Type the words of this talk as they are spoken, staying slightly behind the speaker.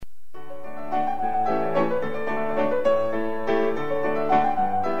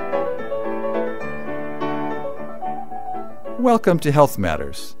Welcome to Health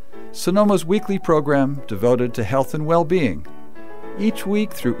Matters, Sonoma's weekly program devoted to health and well-being. Each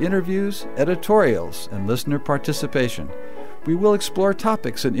week, through interviews, editorials, and listener participation, we will explore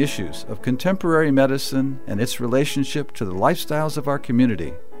topics and issues of contemporary medicine and its relationship to the lifestyles of our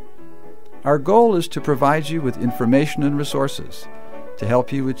community. Our goal is to provide you with information and resources to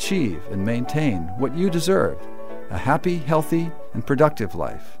help you achieve and maintain what you deserve, a happy, healthy, and productive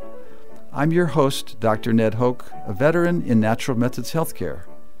life. I'm your host, Dr. Ned Hoke, a veteran in natural methods healthcare,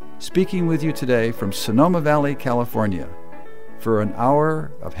 speaking with you today from Sonoma Valley, California, for an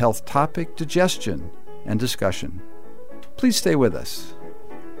hour of health topic digestion and discussion. Please stay with us.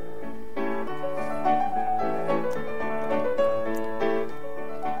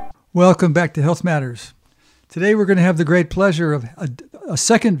 Welcome back to Health Matters. Today we're going to have the great pleasure of a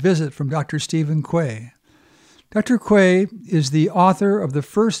second visit from Dr. Stephen Quay. Dr. Quay is the author of the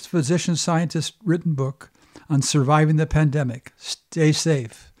first physician-scientist written book on surviving the pandemic, Stay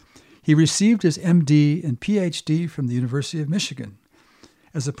Safe. He received his MD and PhD from the University of Michigan.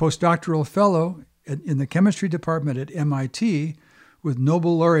 As a postdoctoral fellow in the chemistry department at MIT with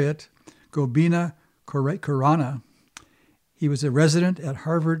Nobel laureate Gobina Khorana, he was a resident at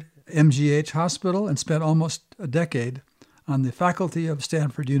Harvard MGH Hospital and spent almost a decade on the faculty of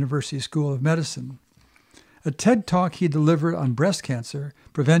Stanford University School of Medicine. A TED Talk he delivered on breast cancer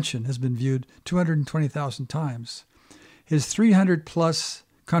prevention has been viewed 220,000 times. His 300-plus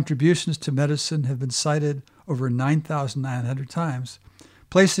contributions to medicine have been cited over 9,900 times,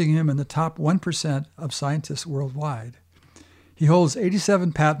 placing him in the top 1% of scientists worldwide. He holds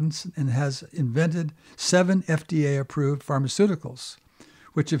 87 patents and has invented 7 FDA-approved pharmaceuticals,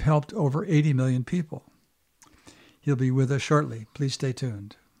 which have helped over 80 million people. He'll be with us shortly. Please stay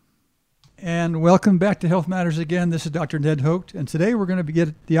tuned. And welcome back to Health Matters again. This is Dr. Ned Hoke, and today we're going to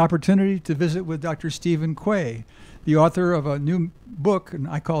get the opportunity to visit with Dr. Stephen Quay, the author of a new book, and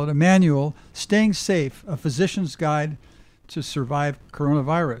I call it a manual, Staying Safe, A Physician's Guide to Survive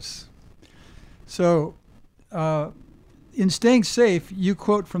Coronavirus. So, in Staying Safe, you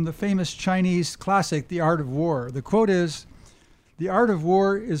quote from the famous Chinese classic, The Art of War. The quote is, "The art of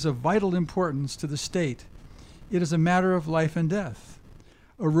war is of vital importance to the state. It is a matter of life and death,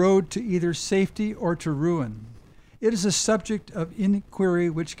 a road to either safety or to ruin. It is a subject of inquiry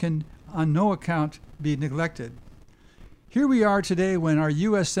which can on no account be neglected." Here we are today when our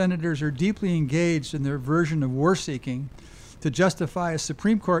U.S. senators are deeply engaged in their version of war-seeking to justify a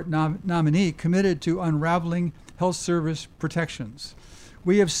Supreme Court nominee committed to unraveling health service protections.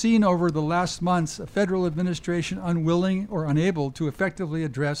 We have seen over the last months a federal administration unwilling or unable to effectively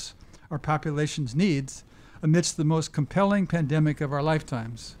address our population's needs amidst the most compelling pandemic of our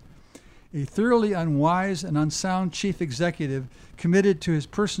lifetimes. A thoroughly unwise and unsound chief executive committed to his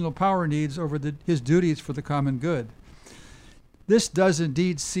personal power needs over his duties for the common good. This does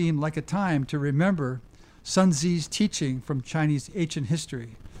indeed seem like a time to remember Sun Tzu's teaching from Chinese ancient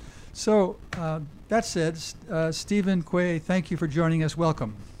history. So, that said, Stephen Quay, thank you for joining us.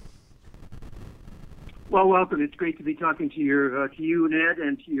 Welcome. Well, welcome. It's great to be talking to you, Ned,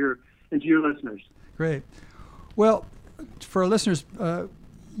 and to your listeners. Great. Well, for our listeners'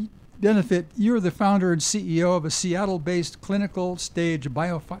 benefit, you're the founder and CEO of a Seattle-based clinical stage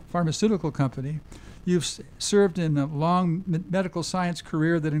biopharmaceutical company. You've served in a long medical science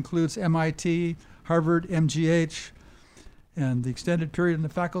career that includes MIT, Harvard, MGH, and the extended period in the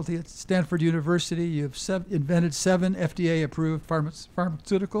faculty at Stanford University. You've invented 7 FDA-approved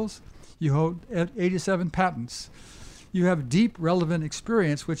pharmaceuticals. You hold 87 patents. You have deep, relevant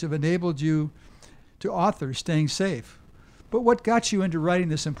experience which have enabled you to author Staying Safe. But what got you into writing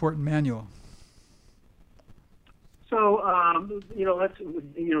this important manual? So, let's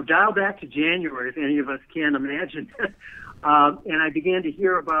dial back to January, if any of us can imagine. And I began to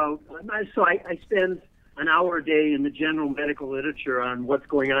hear about, so I spend an hour a day in the general medical literature on what's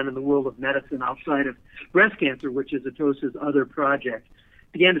going on in the world of medicine outside of breast cancer, which is Atos's other project.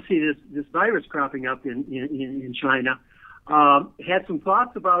 Began to see this virus cropping up in China. Had some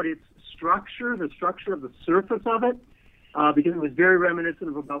thoughts about its the structure of the surface of it, because it was very reminiscent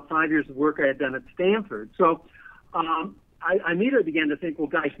of about 5 years of work I had done at Stanford. So I immediately began to think, well,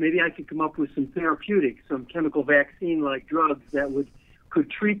 gosh, maybe I could come up with some therapeutics, some chemical vaccine-like drugs that could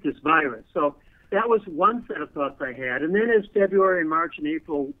treat this virus. So that was one set of thoughts I had. And then as February and March and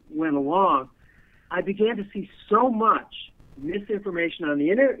April went along, I began to see so much misinformation on the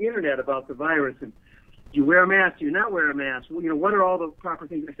internet about the virus. And do you wear a mask? Do you not wear a mask? Well, what are all the proper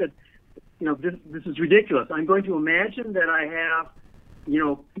things? I said, this is ridiculous. I'm going to imagine that I have,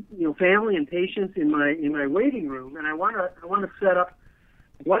 family and patients in my waiting room, and I want to set up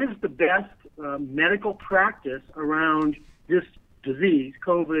what is the best medical practice around this disease,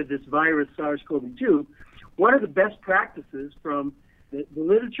 COVID, this virus, SARS-CoV-2, what are the best practices from the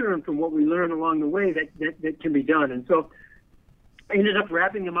literature and from what we learn along the way that can be done? And so I ended up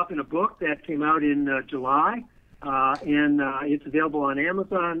wrapping them up in a book that came out in July, and it's available on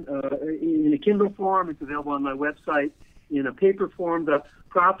Amazon in a Kindle form. It's available on my website in a paper form. The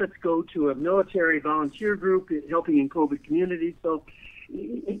profits go to a military volunteer group helping in COVID communities. So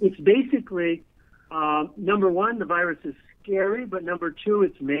it's basically, number one, the virus is scary, but number two,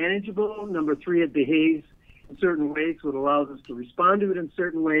 it's manageable. Number three, it behaves in certain ways, so it allows us to respond to it in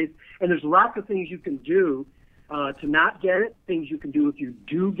certain ways. And there's lots of things you can do to not get it, things you can do if you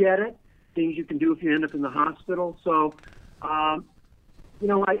do get it, things you can do if you end up in the hospital. So,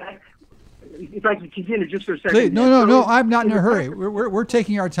 if I could continue just for a second. Please, no, I'm not in a hurry. We're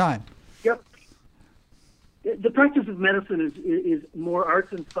taking our time. Yep. The practice of medicine is more art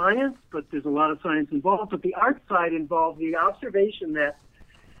than science, but there's a lot of science involved. But the art side involves the observation that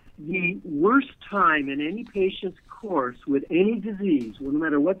the worst time in any patient's course with any disease, no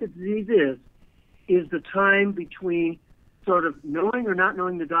matter what the disease is the time between sort of knowing or not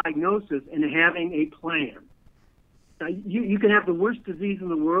knowing the diagnosis and having a plan. Now, you can have the worst disease in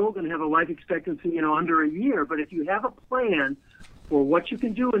the world and have a life expectancy, under a year, but if you have a plan for what you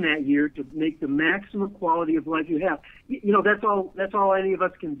can do in that year to make the maximum quality of life you have, that's all any of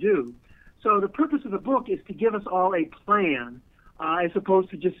us can do. So the purpose of the book is to give us all a plan, as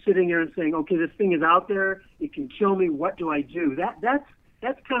opposed to just sitting there and saying, okay, this thing is out there, it can kill me, what do I do?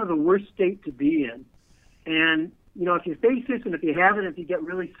 That's kind of the worst state to be in. And, if you face this and if you have it, if you get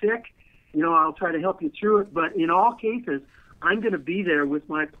really sick, I'll try to help you through it. But in all cases, I'm going to be there with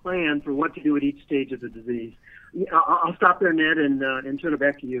my plan for what to do at each stage of the disease. I'll stop there, Ned, and turn it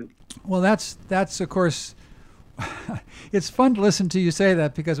back to you. Well, that's of course, it's fun to listen to you say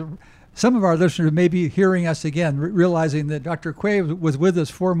that, because some of our listeners may be hearing us again, realizing that Dr. Quay was with us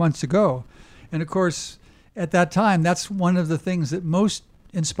 4 months ago. And of course, at that time, that's one of the things that most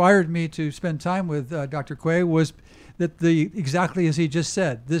inspired me to spend time with Dr. Quay, was that exactly as he just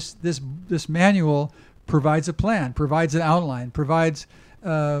said, this manual provides a plan, provides an outline, provides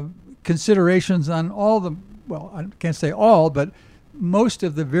considerations on all the, well, I can't say all, but most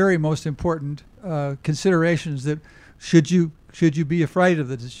of the very most important considerations that should you be afraid of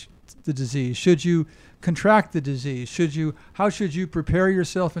the disease, should you contract the disease, how should you prepare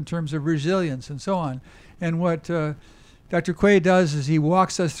yourself in terms of resilience and so on. And what Dr. Quay does is he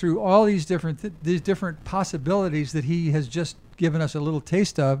walks us through all these different possibilities that he has just given us a little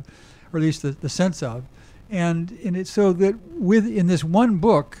taste of, or at least the sense of, and it's so that in this one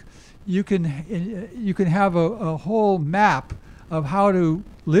book you can have a whole map of how to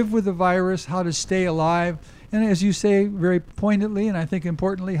live with the virus, how to stay alive, and as you say very poignantly, and I think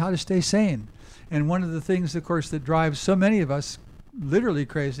importantly, how to stay sane. And one of the things, of course, that drives so many of us literally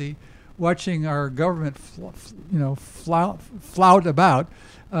crazy, watching our government flout about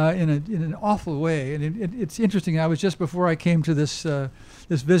in an awful way. And it's interesting. I was just before I came to this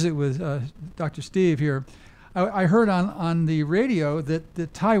visit with Dr. Steve here, I heard on the radio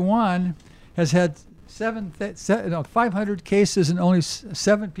that Taiwan has had 500 cases and only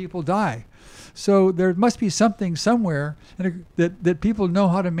 7 people die. So there must be something somewhere that people know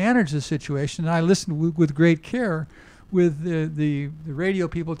how to manage the situation. And I listened with great care with the radio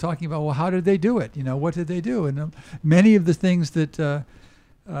people talking about, well, how did they do it? What did they do? And many of the things that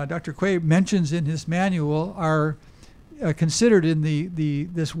Dr. Quay mentions in his manual are considered in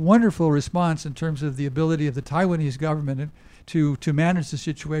this wonderful response in terms of the ability of the Taiwanese government to manage the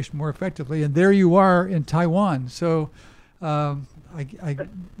situation more effectively. And there you are in Taiwan. So I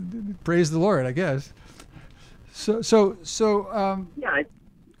praise the Lord, I guess. So yeah.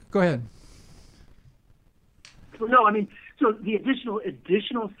 Go ahead. No, I mean, so the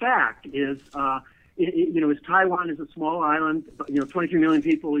additional fact is, as Taiwan is a small island, 23 million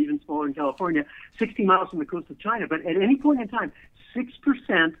people, even smaller in California, 60 miles from the coast of China. But at any point in time,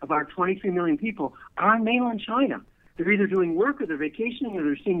 6% of our 23 million people are in mainland China. They're either doing work or they're vacationing or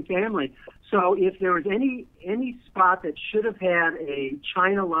they're seeing family. So if there was any spot that should have had a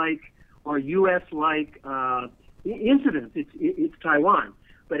China-like or U.S.-like incident, it's Taiwan.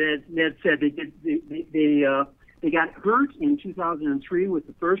 But as Ned said, they got hurt in 2003 with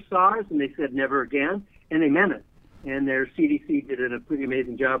the first SARS, and they said never again, and they meant it. And their CDC did a pretty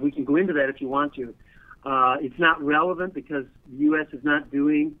amazing job. We can go into that if you want to. It's not relevant because the U.S. did not do,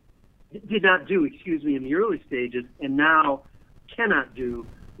 in the early stages, and now cannot do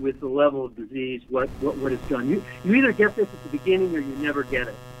with the level of disease what it's done. You either get this at the beginning or you never get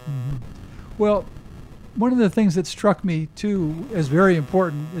it. Mm-hmm. Well, one of the things that struck me too as very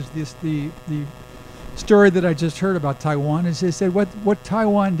important is the story that I just heard about Taiwan is they said what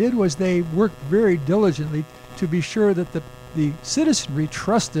Taiwan did was they worked very diligently to be sure that the citizenry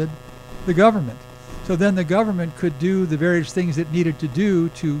trusted the government. So then the government could do the various things it needed to do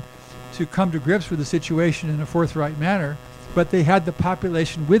to come to grips with the situation in a forthright manner, but they had the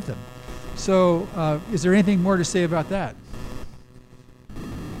population with them. So is there anything more to say about that?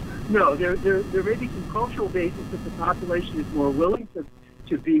 No, there may be some cultural basis that the population is more willing to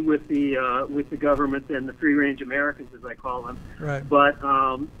be with the government than the free-range Americans, as I call them. Right. But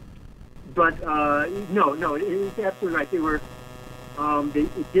no, it's absolutely right. They were.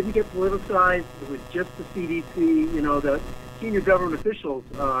 It didn't get politicized. It was just the CDC. The senior government officials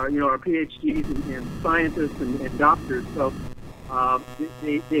are PhDs and scientists and doctors. So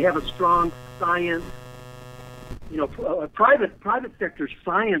they have a strong science, private sector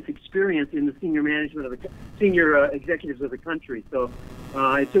science experience in the senior management of the senior executives of the country. So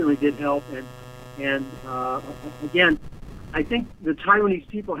it certainly did help. And again, I think the Taiwanese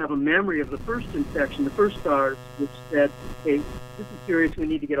people have a memory of the first infection, the first SARS, which said, "Hey, this is serious. We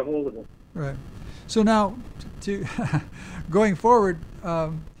need to get a hold of it." Right. So now, to going forward,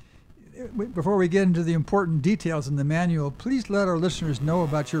 before we get into the important details in the manual, please let our listeners know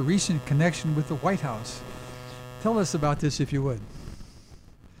about your recent connection with the White House. Tell us about this, if you would.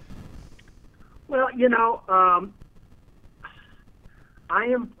 Well,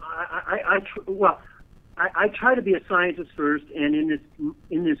 I try to be a scientist first, and in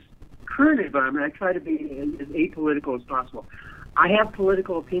this current environment, I try to be as apolitical as possible. I have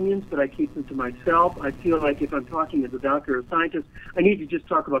political opinions, but I keep them to myself. I feel like if I'm talking as a doctor or a scientist, I need to just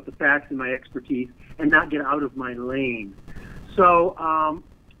talk about the facts and my expertise and not get out of my lane. So,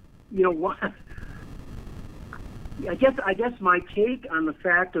 I guess my take on the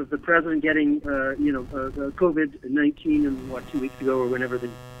fact of the president getting, COVID-19 and 2 weeks ago or whenever the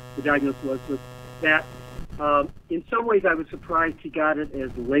diagnosis was that in some ways I was surprised he got it as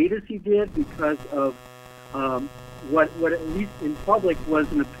late as he did because of what at least in public was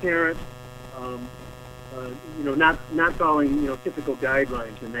an apparent, not following typical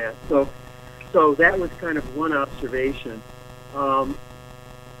guidelines in that. So that was kind of one observation.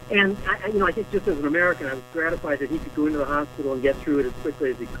 And I think just as an American, I was gratified that he could go into the hospital and get through it as quickly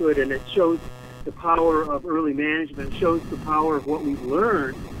as he could. And it shows the power of early management. It shows the power of what we've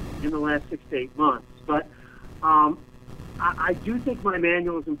learned in the last 6 to 8 months. But I do think my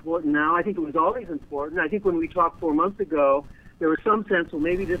manual is important now. I think it was always important. I think when we talked 4 months ago, there was some sense, well,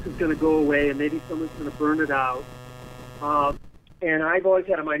 maybe this is going to go away and maybe someone's going to burn it out. And I've always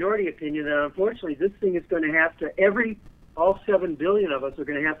had a minority opinion that unfortunately this thing is going to have to, all 7 billion of us are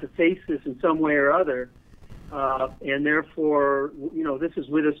going to have to face this in some way or other. And therefore, this is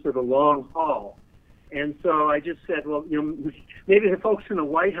with us for the long haul. And so I just said, well, maybe the folks in the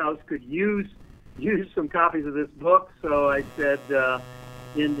White House could use some copies of this book. So I said,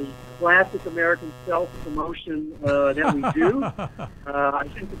 in the classic American self-promotion that we do, I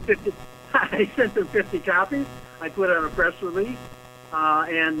sent them 50 copies. I put out a press release,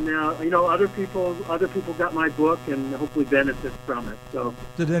 and other people got my book and hopefully benefit from it. So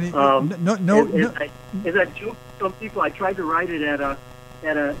did any? As I joked some people, I tried to write it at a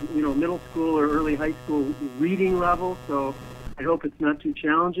middle school or early high school reading level. So I hope it's not too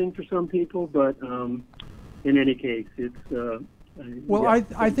challenging for some people, but in any case, it's. Well, yeah,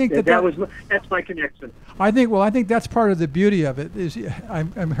 I think that's my connection. I think that's part of the beauty of it. Is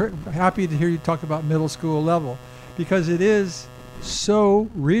I'm happy to hear you talk about middle school level, because it is so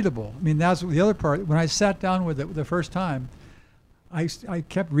readable. I mean, that's the other part. When I sat down with it the first time, I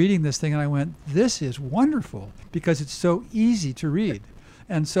kept reading this thing and I went, "This is wonderful," because it's so easy to read,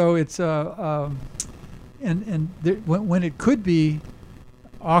 and so it's when it could be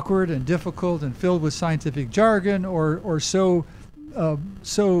awkward and difficult and filled with scientific jargon or so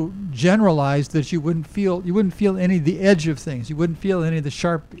generalized that you wouldn't feel any of the edge of things. You wouldn't feel any of the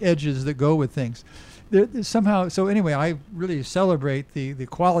sharp edges that go with things. Somehow, so anyway, I really celebrate the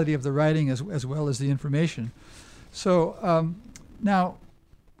quality of the writing as well as the information. So now,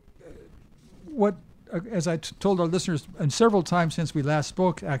 as I told our listeners, and several times since we last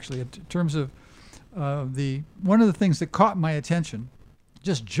spoke, actually, in terms of one of the things that caught my attention,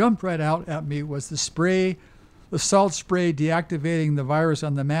 just jumped right out at me, was the salt spray deactivating the virus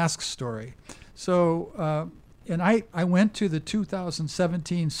on the mask story. So, and I went to the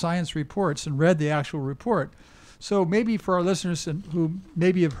 2017 science reports and read the actual report. So maybe for our listeners who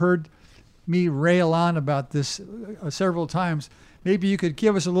maybe have heard me rail on about this several times, maybe you could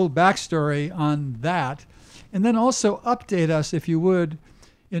give us a little backstory on that, and then also update us, if you would,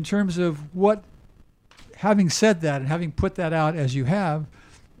 in terms of what, having said that and having put that out as you have,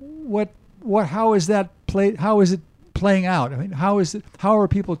 what how is that how is it playing out? I mean, how are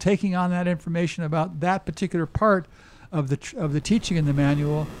people taking on that information about that particular part of the teaching in the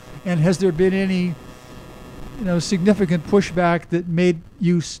manual? And has there been any significant pushback that made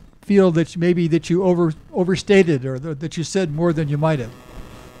you feel that maybe that you overstated, or that you said more than you might have?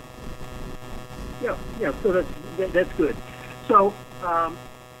 Yeah. So that's good. So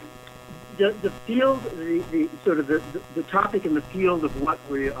the field, the sort of the topic in the field of what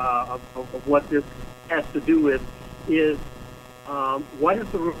of what this has to do with is what is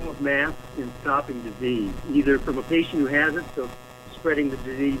the role of masks in stopping disease, either from a patient who has it, so spreading the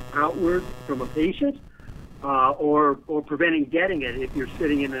disease outward from a patient, or preventing getting it if you're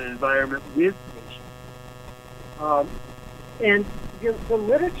sitting in an environment with patients. And the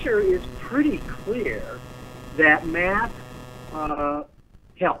literature is pretty clear that masks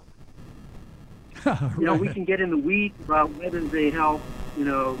help. Right. We can get in the weeds about whether they help,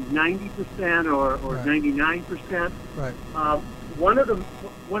 90% or 99%. Right. One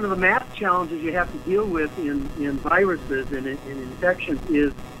of the math challenges you have to deal with in viruses and in infections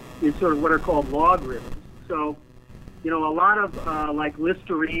is sort of what are called logarithms. So, a lot of like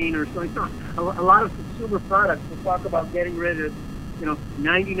Listerine or something, a lot of consumer products will talk about getting rid of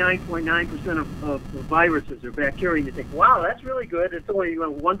 99.9% of viruses or bacteria, and you think, wow, that's really good. It's only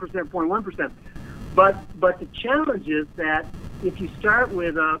 1%, 0.1%. But the challenge is that if you start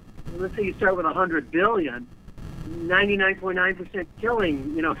with let's say you start with 100 billion, 99.9%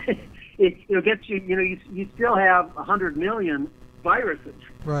 killing, it gets you, you still have 100 million viruses.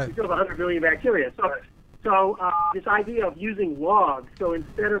 Right. You still have 100 billion bacteria. So this idea of using logs, so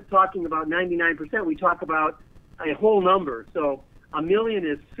instead of talking about 99%, we talk about a whole number. So a million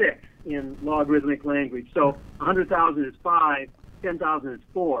is 6 in logarithmic language. So 100,000 is 5, 10,000 is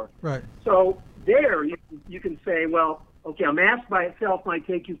 4. Right. So there you can say, well, okay, a mask by itself might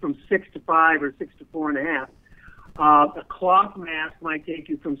take you from 6 to 5 or 6 to 4.5. A cloth mask might take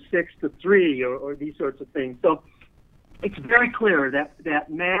you from 6 to 3 or these sorts of things. So it's very clear that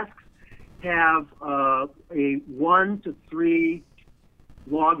masks have a 1 to 3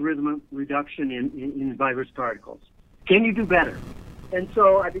 logarithmic reduction in virus particles. Can you do better? And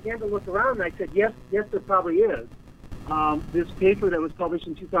so I began to look around and I said, yes, there probably is. This paper that was published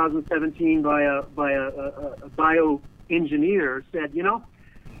in 2017 by a bioengineer said,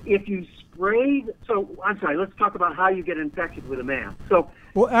 if you sprayed, let's talk about how you get infected with a mask. So,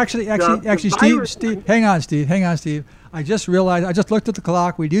 well, actually, Steve, hang on, Steve. I just realized, I just looked at the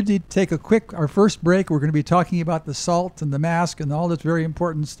clock. We do need to take our first break. We're going to be talking about the salt and the mask and all this very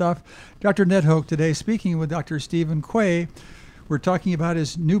important stuff. Dr. Ned Hoke today, speaking with Dr. Stephen Quay. We're talking about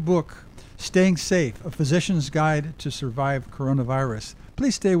his new book, Staying Safe, A Physician's Guide to Survive Coronavirus.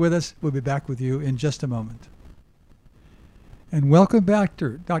 Please stay with us. We'll be back with you in just a moment. And welcome back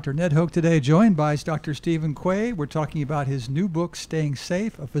to Dr. Ned Hoke today, joined by Dr. Stephen Quay. We're talking about his new book, Staying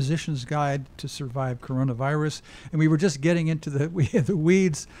Safe, A Physician's Guide to Survive Coronavirus. And we were just getting into the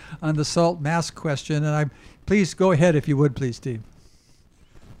weeds on the salt mask question. And please go ahead if you would, please, Steve.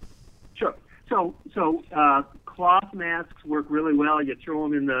 Sure. So cloth masks work really well. You throw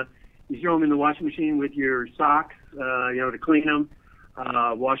them in the washing machine with your socks, to clean them.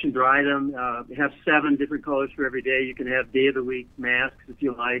 Wash and dry them. Have 7 different colors for every day. You can have day of the week masks if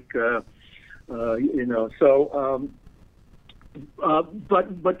you like. But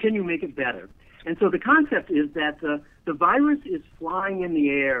can you make it better? And so the concept is that the virus is flying in the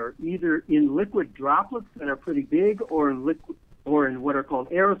air, either in liquid droplets that are pretty big, or in what are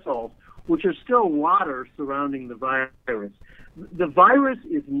called aerosols, which are still water surrounding the virus. The virus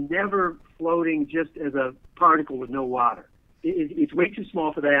is never floating just as a particle with no water. It's way too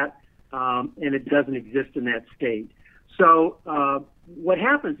small for that, and it doesn't exist in that state. So what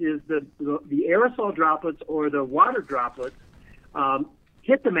happens is the aerosol droplets or the water droplets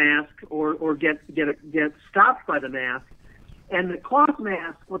hit the mask or get stopped by the mask, and what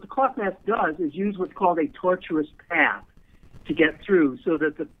the cloth mask does is use what's called a tortuous path to get through, so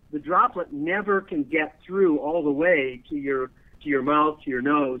that the droplet never can get through all the way to your mouth, to your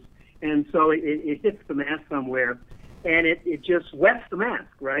nose, and so it hits the mask somewhere. And it just wets the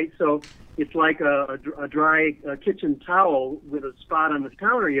mask, right? So it's like a dry kitchen towel with a spot on the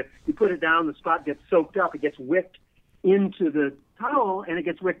counter. You put it down, the spot gets soaked up, it gets wicked into the towel, and it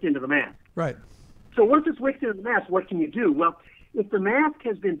gets wicked into the mask. Right. So once it's wicked into the mask, what can you do? Well, if the mask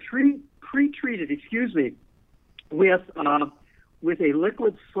has been pre-treated, with a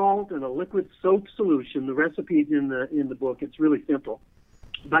liquid salt and a liquid soap solution, the recipe's in the book. It's really simple.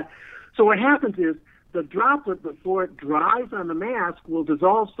 But so what happens is, the droplet, before it dries on the mask, will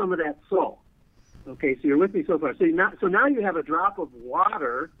dissolve some of that salt. Okay, so you're with me so far. So now you have a drop of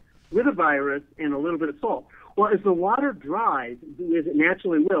water with a virus and a little bit of salt. Well, as the water dries, as it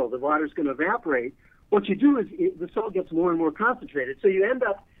naturally will, the water's going to evaporate. What you do is the salt gets more and more concentrated. So you end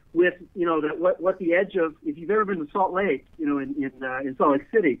up with, what the edge of, if you've ever been to Salt Lake, in Salt Lake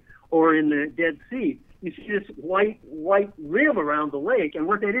City or in the Dead Sea, you see this white rim around the lake, and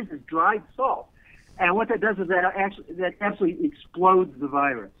what that is dried salt. And what that does is that absolutely explodes the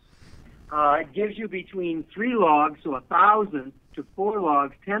virus. It gives you between 3 logs, so 1,000, to 4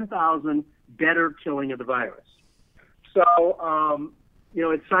 logs, 10,000 better killing of the virus. So,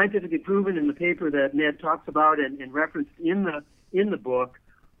 it's scientifically proven in the paper that Ned talks about and referenced in the book.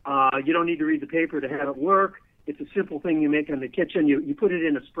 You don't need to read the paper to have it work. It's a simple thing you make in the kitchen. You put it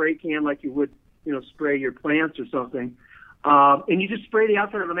in a spray can like you would, spray your plants or something. And you just spray the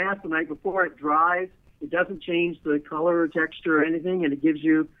outside of the mask the night before. It dries. It doesn't change the color or texture or anything, and it gives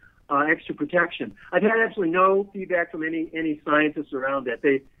you extra protection. I've had absolutely no feedback from any scientists around that.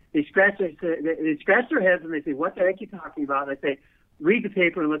 They scratch their heads and they say, "What the heck are you talking about?" And I say, "Read the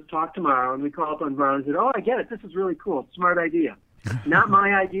paper and let's talk tomorrow." And we call up on Brown and said, "Oh, I get it. This is really cool. Smart idea." Not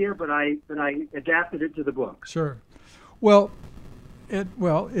my idea, but I adapted it to the book. Sure. Well,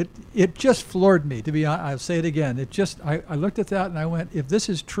 it just floored me, to be honest. I'll say it again. I looked at that and I went, if this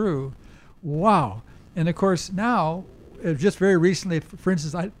is true, wow. And of course now, just very recently, for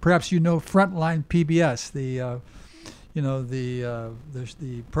instance, perhaps Frontline PBS, the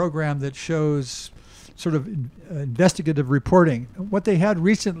program that shows sort of investigative reporting. What they had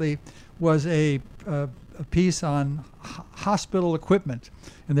recently was a piece on hospital equipment,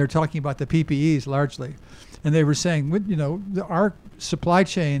 and they're talking about the PPEs largely. And they were saying, our supply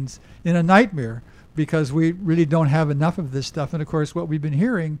chain's in a nightmare because we really don't have enough of this stuff. And of course, what we've been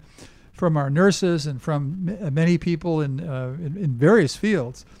hearing from our nurses and from many people in various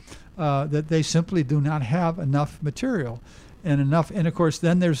fields, that they simply do not have enough material and of course,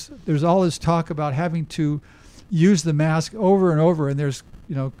 then there's all this talk about having to use the mask over and over, and there's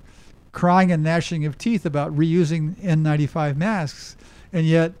crying and gnashing of teeth about reusing N95 masks. And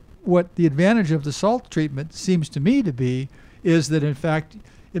yet what the advantage of the salt treatment seems to me to be is that in fact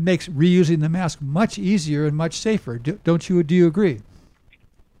it makes reusing the mask much easier and much safer. Do you agree?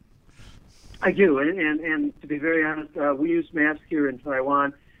 I do, and to be very honest, we use masks here in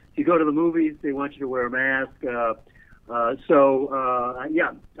Taiwan. If you go to the movies, they want you to wear a mask.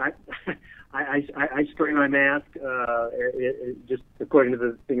 I spray my mask just according to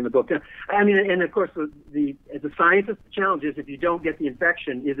the thing in the book. I mean, and of course, as a scientist, the challenge is if you don't get the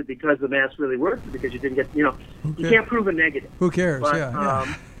infection, is it because the mask really works, or because you didn't get? You can't prove a negative. Who cares? But,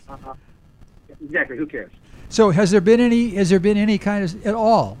 yeah. Exactly. Who cares? So has there been any kind of at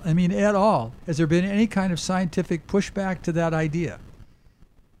all? Has there been any kind of scientific pushback to that idea?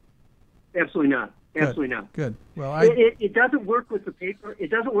 Absolutely not. Good. Absolutely not. Good. Well, it doesn't work with the paper. It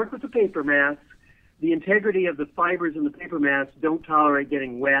doesn't work with the paper masks. The integrity of the fibers in the paper masks don't tolerate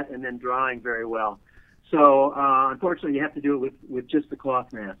getting wet and then drying very well. So unfortunately, you have to do it with just the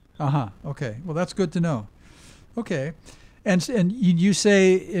cloth mask. Okay. Well, that's good to know. Okay. And you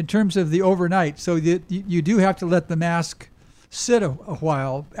say in terms of the overnight, so you do have to let the mask sit a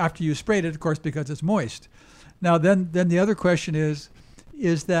while after you sprayed it, of course, because it's moist. Now, then the other question is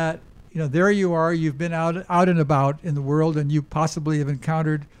that there you are, you've been out and about in the world, and you possibly have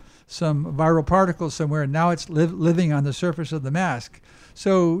encountered some viral particles somewhere, and now it's living on the surface of the mask.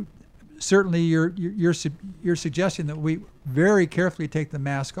 So certainly you're suggesting that we very carefully take the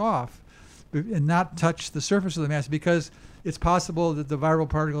mask off and not touch the surface of the mask, because it's possible that the viral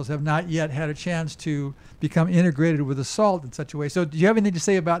particles have not yet had a chance to become integrated with the salt in such a way. So do you have anything to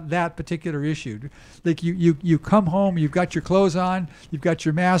say about that particular issue? Like you come home, you've got your clothes on, you've got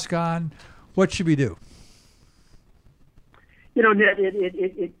your mask on. What should we do? Ned,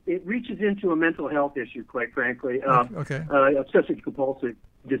 it reaches into a mental health issue, quite frankly. Obsessive compulsive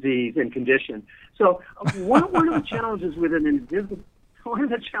disease and condition. So one of the challenges with an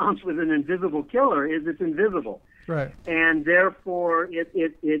invisible killer is it's invisible. Right. And therefore,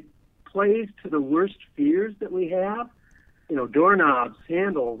 it plays to the worst fears that we have. Doorknobs,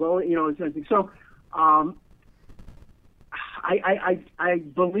 handles, something. So, I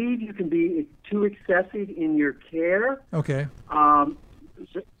believe you can be too excessive in your care. Okay. So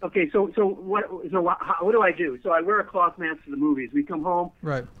what do I do? So I wear a cloth mask to the movies. We come home.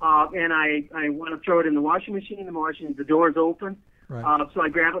 Right. And I want to throw it in the washing machine. The door's open. Right. So I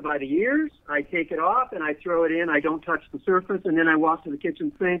grab it by the ears, I take it off, and I throw it in. I don't touch the surface, and then I walk to the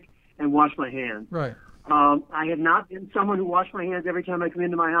kitchen sink and wash my hands. Right. I have not been someone who washed my hands every time I come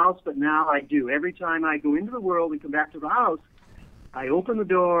into my house, but now I do. Every time I go into the world and come back to the house, I open the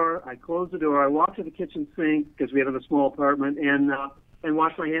door, I close the door, I walk to the kitchen sink, because we have a small apartment, and and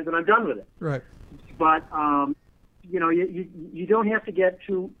wash my hands, and I'm done with it. Right. But you don't have to get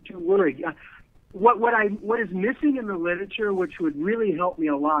too worried. What is missing in the literature, which would really help me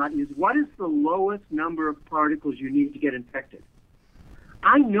a lot, is what is the lowest number of particles you need to get infected?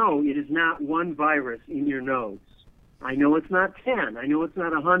 I know it is not one virus in your nose. I know it's not 10. I know it's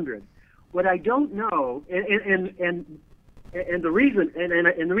not 100. What I don't know, and the reason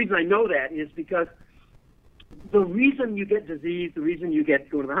I know that is because the reason you get disease, the reason you go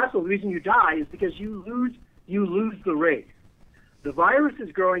to the hospital, the reason you die is because you lose the race. The virus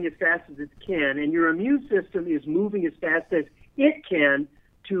is growing as fast as it can, and your immune system is moving as fast as it can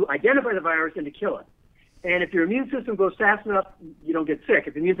to identify the virus and to kill it. And if your immune system goes fast enough, you don't get sick.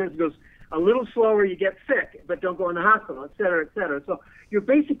 If the immune system goes a little slower, you get sick, but don't go in the hospital, et cetera, et cetera. So you're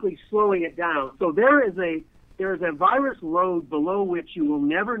basically slowing it down. So there is a virus load below which you will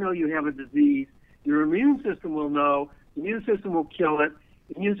never know you have a disease. Your immune system will know. The immune system will kill it.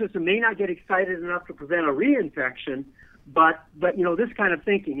 The immune system may not get excited enough to prevent a reinfection, but this kind of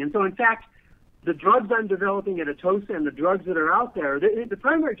thinking. And so, in fact, the drugs I'm developing at Atossa and the drugs that are out there, the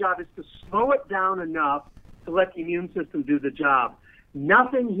primary job is to slow it down enough to let the immune system do the job.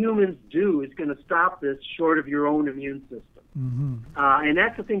 Nothing humans do is going to stop this short of your own immune system. Mm-hmm. And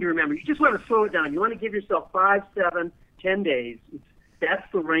that's the thing to remember. You just want to slow it down. You want to give yourself 5, 7, 10 days. That's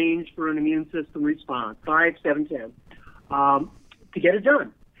the range for an immune system response, 5, 7, 10, to get it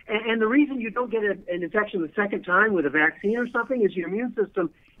done. And the reason you don't get an infection the second time with a vaccine or something is your immune system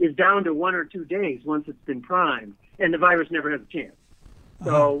is down to 1 or 2 days once it's been primed, and the virus never has a chance.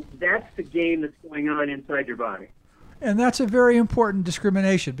 So that's the game that's going on inside your body. And that's a very important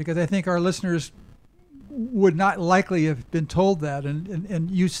discrimination, because I think our listeners would not likely have been told that.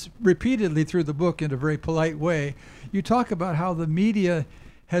 And you repeatedly through the book, in a very polite way, you talk about how the media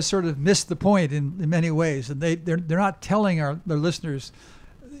has sort of missed the point in many ways, and they're not telling their listeners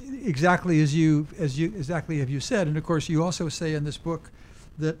exactly as you said. And of course, you also say in this book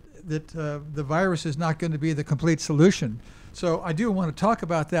that the virus is not going to be the complete solution. So I do want to talk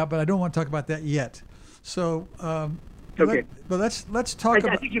about that, but I don't want to talk about that yet. So, okay. But let's talk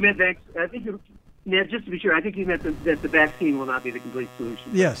about. I think you meant just to be sure, I think you meant that the vaccine will not be the complete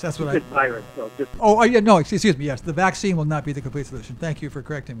solution. Yes, that's what virus. So just. Oh, yeah, no, excuse me. Yes, the vaccine will not be the complete solution. Thank you for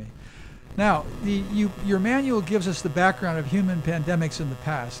correcting me. Now, your manual gives us the background of human pandemics in the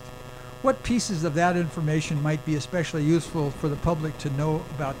past. What pieces of that information might be especially useful for the public to know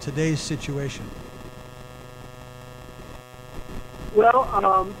about today's situation?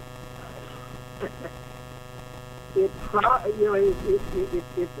 Well, it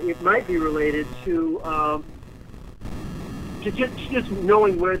might be related to just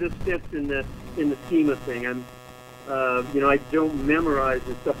knowing where this fits in the scheme of things. And I don't memorize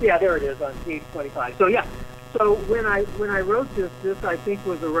this stuff. Yeah, there it is on page 25. So yeah. So when I wrote this I think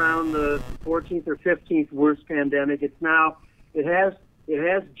was around the 14th or 15th worst pandemic. It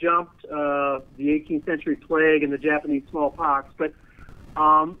has jumped the 18th century plague and the Japanese smallpox, but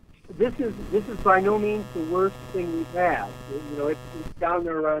this is by no means the worst thing we've had. It's down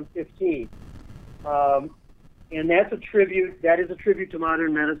there around 15, and that is a tribute to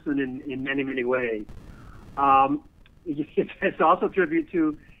modern medicine in many ways. It's also a tribute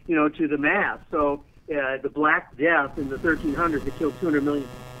to the mass. So the Black Death in the 1300s that killed 200 million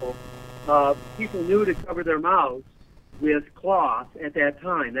people. People knew to cover their mouths with cloth at that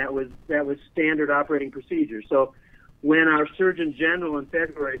time. That was standard operating procedure. So when our Surgeon General in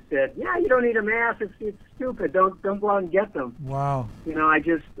February said, "Yeah, you don't need a mask. It's stupid. Don't go out and get them." Wow. I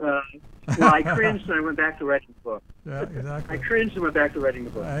just I cringed and I went back to writing the book. Yeah, exactly. I cringed and went back to writing the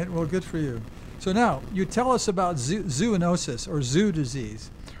book. All right. Well, good for you. So now you tell us about zoonosis or zoo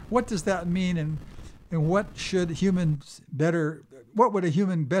disease. What does that mean, and what would a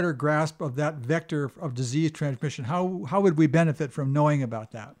human better grasp of that vector of disease transmission? How would we benefit from knowing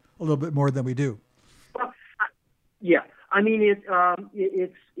about that a little bit more than we do? Well, yeah. I mean, it's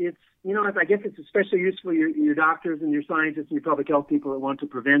I guess it's especially useful for your doctors and your scientists and your public health people that want to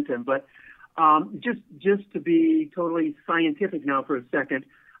prevent them. But just to be totally scientific now for a second,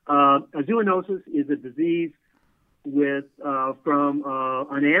 a zoonosis is a disease from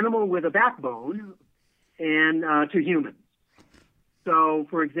an animal with a backbone and to humans. So,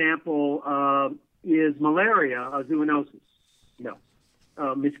 for example, is malaria a zoonosis? No.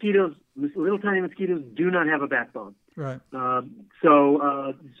 Little tiny mosquitoes do not have a backbone. Right.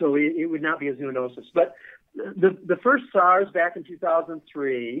 So it would not be a zoonosis. But the first SARS back in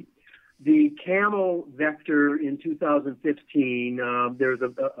 2003, the camel vector in 2015. There was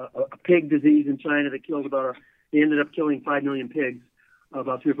a pig disease in China that they ended up killing 5 million pigs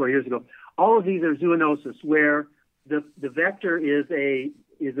about 3 or 4 years ago. All of these are zoonoses, where the vector is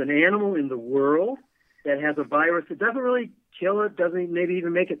an animal in the world that has a virus that doesn't really kill it, doesn't maybe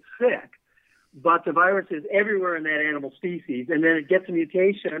even make it sick, but the virus is everywhere in that animal species, and then it gets a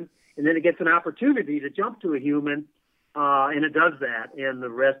mutation, and then it gets an opportunity to jump to a human, and it does that, and the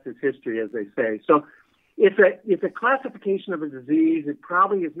rest is history, as they say. So it's a classification of a disease. It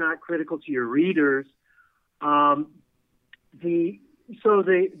probably is not critical to your readers. The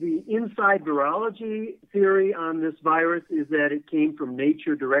inside virology theory on this virus is that it came from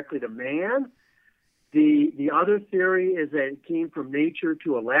nature directly to man. The other theory is that it came from nature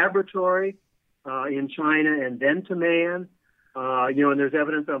to a laboratory in China and then to man. And there's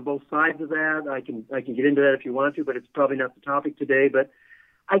evidence on both sides of that. I can get into that if you want to, but it's probably not the topic today. But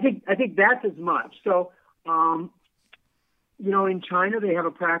I think that's as much. So, in China they have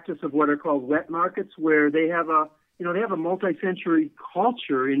a practice of what are called wet markets, where they have a multi-century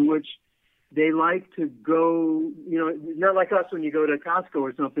culture in which they like to go, not like us when you go to Costco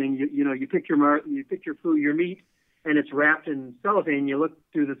or something, you pick your food, your meat, and it's wrapped in cellophane. You look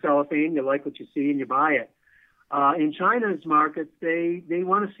through the cellophane, you like what you see, and you buy it. In China's markets, they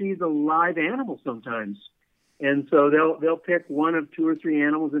want to see the live animal sometimes. And so they'll pick one of two or three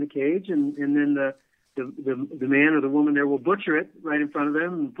animals in a cage, and then the man or the woman there will butcher it right in front of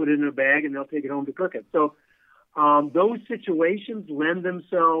them and put it in a bag, and they'll take it home to cook it. So those situations lend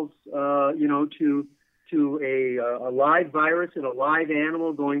themselves, to a live virus and a live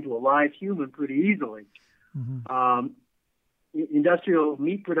animal going to a live human pretty easily. Mm-hmm. Industrial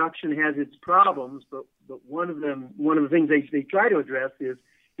meat production has its problems, but one of the things they try to address is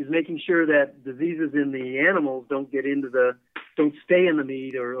making sure that diseases in the animals don't stay in the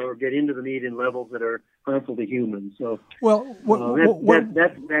meat or get into the meat in levels that are harmful to humans. So,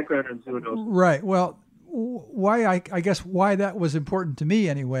 that's background on zoonosis. Right. Well, why I guess why that was important to me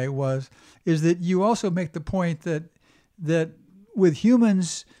anyway is that you also make the point that with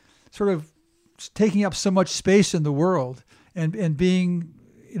humans sort of taking up so much space in the world and being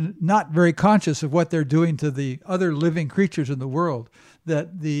not very conscious of what they're doing to the other living creatures in the world,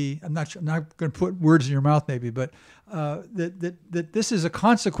 I'm not going to put words in your mouth maybe, but that this is a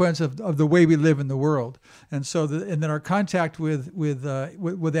consequence of the way we live in the world, and so that our contact with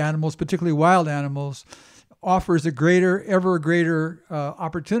animals, particularly wild animals, offers ever greater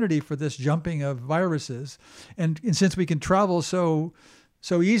opportunity for this jumping of viruses, and since we can travel so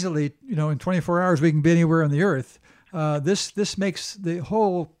easily, in 24 hours we can be anywhere on the earth. This makes the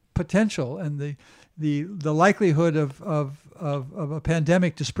whole potential and the likelihood of a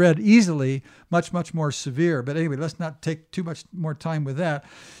pandemic to spread easily much more severe. But anyway, let's not take too much more time with that.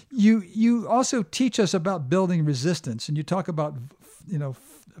 You also teach us about building resistance, and you talk about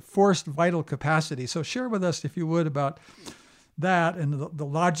forced vital capacity. So share with us, if you would, about that and the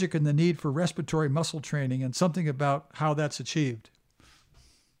logic and the need for respiratory muscle training, and something about how that's achieved.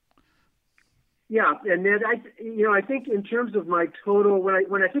 Yeah, and Ned, I think in terms of my total,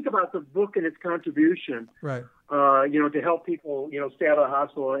 when I think about the book and its contribution, right, to help people, stay out of the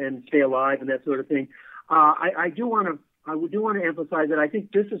hospital and stay alive and that sort of thing, I do want to emphasize that I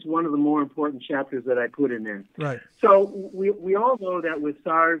think this is one of the more important chapters that I put in there. Right. So we all know that with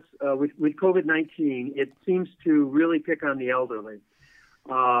SARS, with COVID-19, it seems to really pick on the elderly,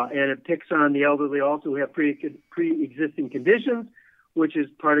 and it picks on the elderly also who have pre-existing conditions, which is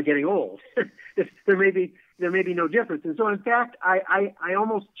part of getting old. There may be no difference. And so, in fact, I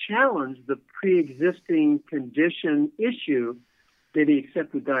almost challenge the pre-existing condition issue, maybe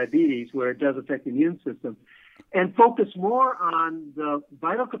except with diabetes, where it does affect the immune system, and focus more on the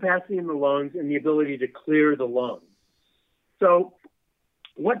vital capacity in the lungs and the ability to clear the lungs. So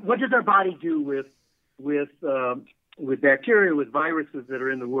what does our body do with bacteria, with viruses that are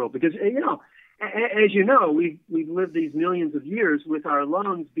in the world? Because, as you know, we've lived these millions of years with our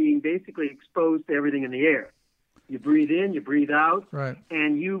lungs being basically exposed to everything in the air. You breathe in, you breathe out, right,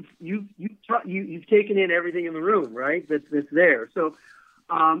 and you've taken in everything in the room, right? That's there. So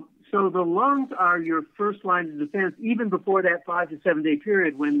the lungs are your first line of defense, even before that 5 to 7 day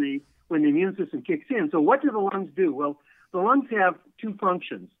period when the immune system kicks in. So what do the lungs do? Well, the lungs have two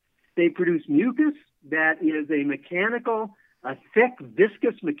functions. They produce mucus that is a thick,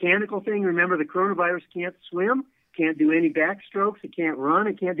 viscous, mechanical thing. Remember, the coronavirus can't swim, can't do any backstrokes, it can't run,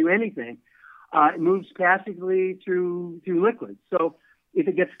 it can't do anything. It moves passively through liquids. So if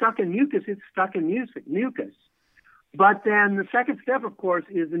it gets stuck in mucus, it's stuck in mucus. But then the second step, of course,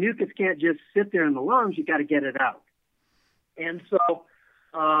 is the mucus can't just sit there in the lungs. You got to get it out. And so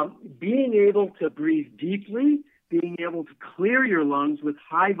being able to breathe deeply, being able to clear your lungs with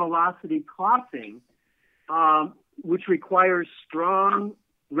high-velocity coughing, which requires strong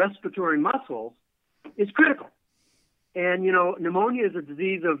respiratory muscles, is critical. And, pneumonia is a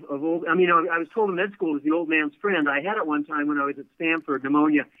disease of old. I was told in med school it was the old man's friend. I had it one time when I was at Stanford,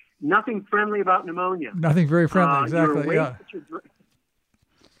 pneumonia. Nothing friendly about pneumonia. Nothing very friendly, exactly,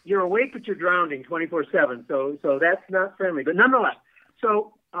 You're awake, but you're drowning 24/7. So that's not friendly. But nonetheless,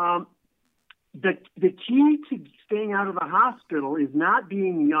 so the key to staying out of the hospital is not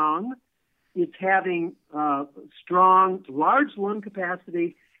being young. It's having strong, large lung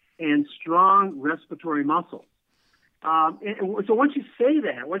capacity and strong respiratory muscles. And so once you say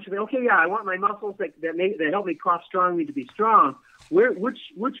that, once you say, okay, yeah, I want my muscles that help me cough strongly to be strong,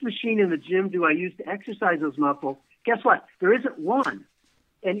 which machine in the gym do I use to exercise those muscles? Guess what? There isn't one.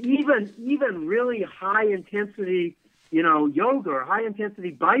 And even really high intensity, yoga or high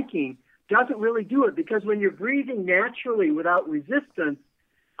intensity biking doesn't really do it, because when you're breathing naturally without resistance,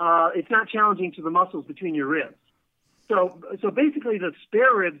 it's not challenging to the muscles between your ribs. So basically, the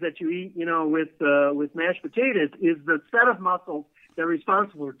spare ribs that you eat, with mashed potatoes, is the set of muscles that are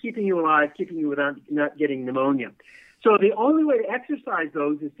responsible for keeping you alive, keeping you without not getting pneumonia. So the only way to exercise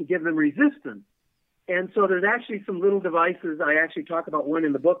those is to give them resistance. And so there's actually some little devices. I actually talk about one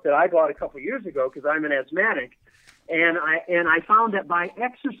in the book that I bought a couple of years ago because I'm an asthmatic, and I found that by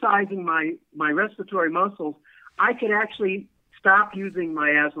exercising my respiratory muscles, I could actually stop using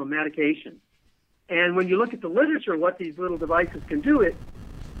my asthma medication. And when you look at the literature, what these little devices can do, it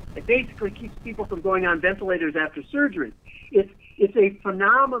basically keeps people from going on ventilators after surgery. It's a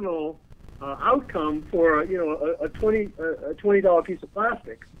phenomenal outcome for a $20 piece of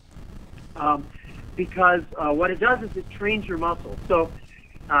plastic, because what it does is it trains your muscles. So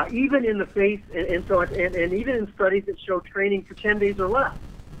even in the face, and even in studies that show training for 10 days or less.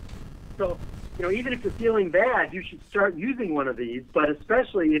 So even if you're feeling bad, you should start using one of these. But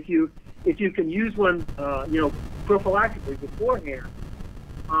especially if you can use one, prophylactically beforehand,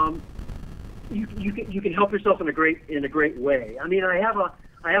 you can help yourself in a great way. I mean, I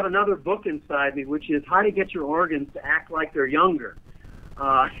have another book inside me, which is How to Get Your Organs to Act Like They're Younger.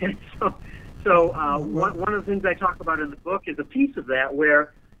 And one of the things I talk about in the book is a piece of that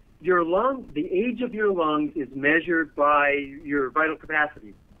where the age of your lungs is measured by your vital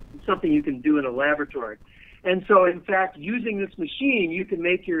capacity. It's something you can do in a laboratory. And so, in fact, using this machine, you can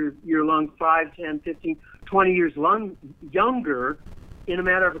make your lungs 5, 10, 15, 20 years younger in a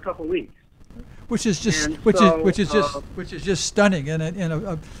matter of a couple of weeks. Which is just stunning.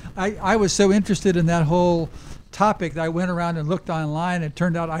 And I was so interested in that whole topic that I went around and looked online. It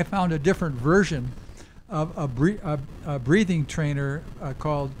turned out I found a different version of a breathing trainer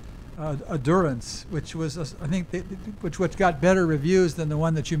called Endurance, which was which got better reviews than the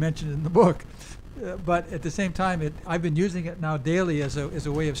one that you mentioned in the book. But at the same time, I've been using it now daily as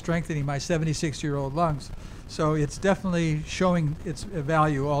a way of strengthening my 76-year-old lungs. So it's definitely showing its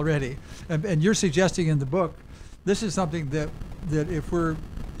value already. And you're suggesting in the book, this is something that if we're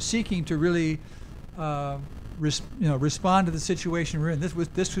seeking to really respond to the situation we're in, this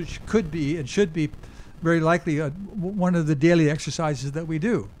could be and should be very likely one of the daily exercises that we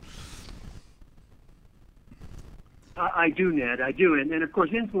do. I do, Ned. I do, and of course,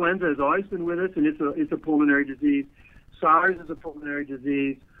 influenza has always been with us, and it's a pulmonary disease. SARS is a pulmonary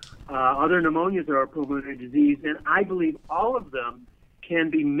disease. Other pneumonias are a pulmonary disease, and I believe all of them can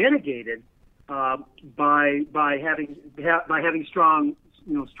be mitigated by having strong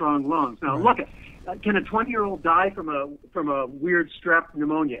lungs. Now, right. Look, can a 20-year-old die from a weird strep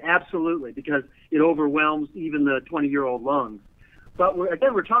pneumonia? Absolutely, because it overwhelms even the 20-year-old lungs. But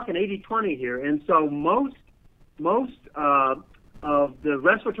we're talking 80-20 here, and so most of the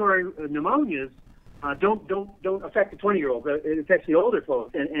respiratory pneumonias don't affect the 20-year-olds. It affects the older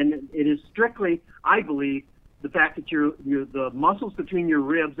folks, and it is strictly, I believe, the fact that the muscles between your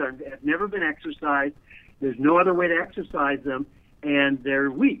ribs have never been exercised. There's no other way to exercise them, and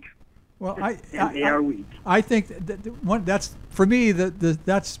they're weak. Well, they are weak. I think that's for me.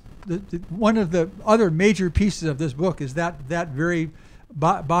 That's one of the other major pieces of this book is that very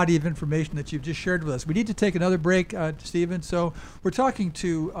body of information that you've just shared with us. We need to take another break, Stephen. So we're talking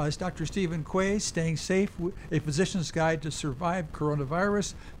to Dr. Stephen Quay, Staying Safe, a Physician's Guide to Survive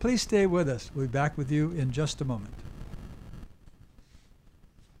Coronavirus. Please stay with us. We'll be back with you in just a moment.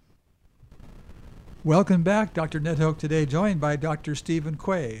 Welcome back. Dr. Ned Hoke today, joined by Dr. Stephen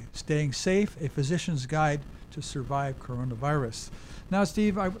Quay, Staying Safe, a Physician's Guide to Survive Coronavirus. Now,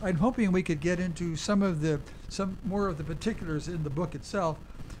 Steve, I'm hoping we could get into some more of the particulars in the book itself.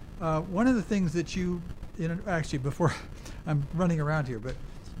 One of the things that actually, before I'm running around here, but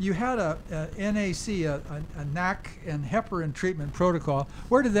you had a NAC, a NAC and heparin treatment protocol.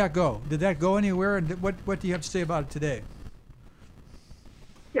 Where did that go? Did that go anywhere? And what do you have to say about it today?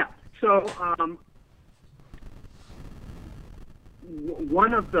 Yeah. So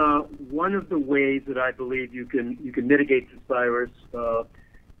one of the ways that I believe you can mitigate this virus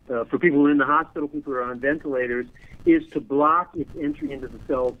for people in the hospital, people who are on ventilators, is to block its entry into the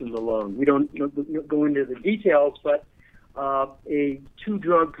cells in the lung. We don't go into the details, but a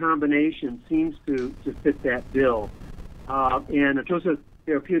two-drug combination seems to fit that bill. And Atossa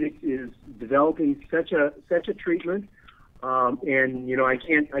Therapeutics is developing such a treatment. And I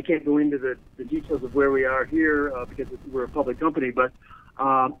can't go into the details of where we are here because we're a public company, but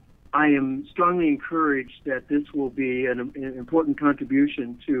I am strongly encouraged that this will be an important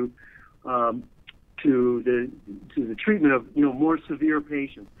contribution to the treatment of more severe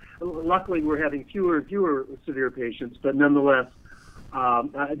patients. Luckily, we're having fewer and fewer severe patients, but nonetheless,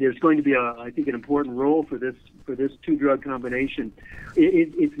 there's going to be I think an important role for this two-drug combination.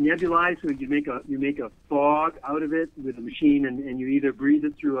 It's nebulized, so you make a fog out of it with a machine, and you either breathe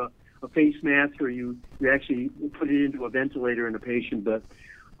it through a face mask or you actually put it into a ventilator in a patient. But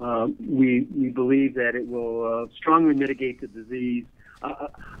we believe that it will strongly mitigate the disease.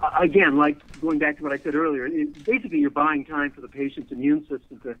 Again, like going back to what I said earlier, basically you're buying time for the patient's immune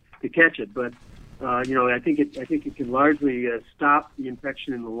system to catch it. But I think it can largely stop the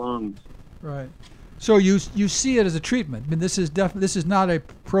infection in the lungs. Right. So you see it as a treatment. I mean, this is not a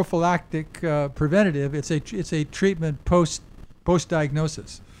prophylactic preventative. It's a treatment post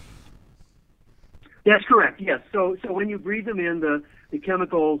diagnosis. That's correct. Yes. So when you breathe them in, the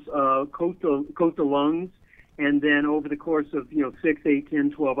chemicals coat the lungs, and then over the course of 6, 8,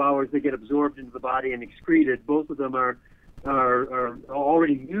 10, 12 hours, they get absorbed into the body and excreted. Both of them are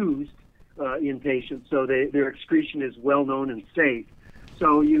already used in patients, so their excretion is well known and safe.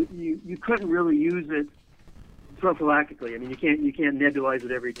 So you couldn't really use it prophylactically. I mean, you can't nebulize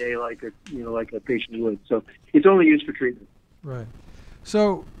it every day like a patient would. So it's only used for treatment. Right.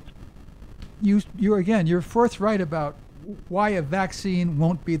 So you're forthright about why a vaccine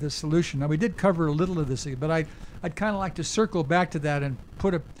won't be the solution. Now, we did cover a little of this, but I'd kind of like to circle back to that and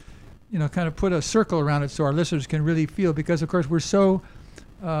put a circle around it so our listeners can really feel, because of course we're so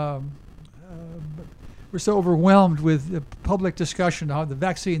overwhelmed with the public discussion how the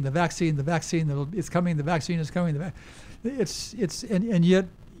vaccine is coming, the vaccine is coming. And yet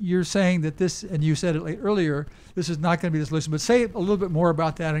you're saying that this, and you said it earlier, this is not going to be the solution. But say a little bit more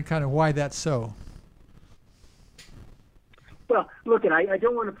about that and kind of why that's so. Well, look, I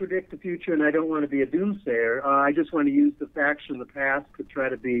don't want to predict the future, and I don't want to be a doomsayer. I just want to use the facts from the past to try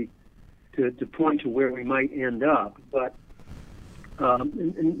to point to where we might end up. But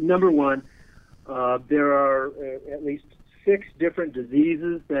number one, there are at least 6 different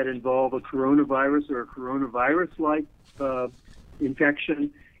diseases that involve a coronavirus or a coronavirus-like infection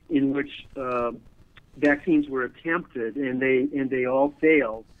in which vaccines were attempted, and they all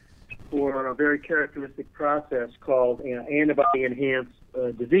failed for a very characteristic process called antibody-enhanced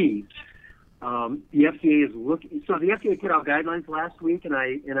disease. The FDA is looking. So the FDA put out guidelines last week, and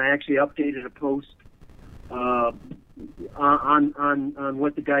I actually updated a post on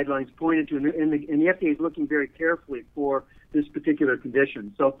what the guidelines pointed to, and the FDA is looking very carefully for this particular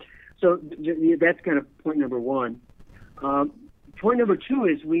condition. So that's kind of point number one. Point number two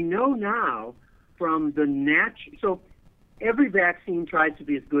is we know now from the so every vaccine tries to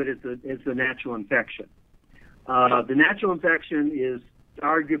be as good as the natural infection. The natural infection is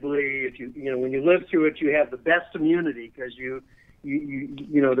arguably, when you live through it, you have the best immunity because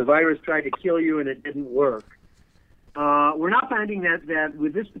the virus tried to kill you and it didn't work. We're not finding that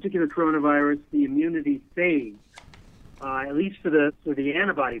with this particular coronavirus, the immunity fades, at least for the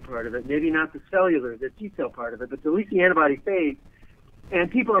antibody part of it. Maybe not the cellular, the T cell part of it, but at least the antibody fades,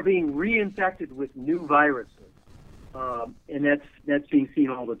 and people are being reinfected with new viruses. And that's being seen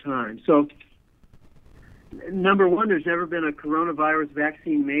all the time. So, number one, there's never been a coronavirus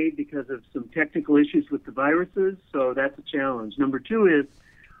vaccine made because of some technical issues with the viruses, so that's a challenge. Number two is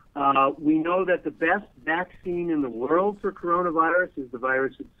we know that the best vaccine in the world for coronavirus is the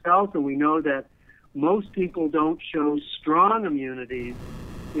virus itself, and we know that most people don't show strong immunities,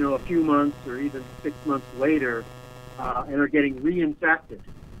 a few months or even 6 months later, and are getting reinfected.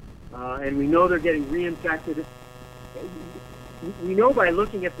 And we know they're getting reinfected. We know by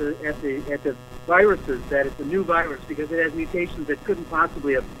looking at the viruses that it's a new virus because it has mutations that couldn't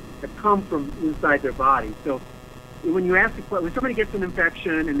possibly have come from inside their body. So when you ask when somebody gets an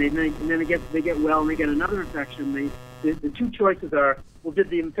infection and then they get well and they get another infection, the two choices are, well, did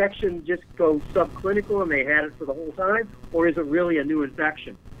the infection just go subclinical and they had it for the whole time, or is it really a new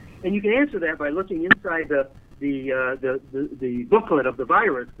infection? And you can answer that by looking inside the booklet of the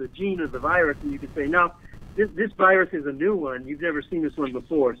virus, the gene of the virus, and you can say, no, this virus is a new one. You've never seen this one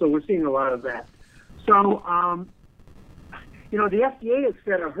before. So we're seeing a lot of that. So, The FDA has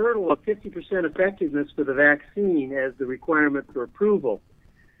set a hurdle of 50% effectiveness for the vaccine as the requirement for approval.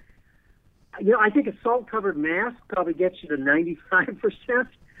 I think a salt-covered mask probably gets you to 95%.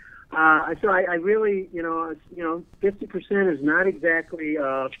 So I really, 50% is not exactly,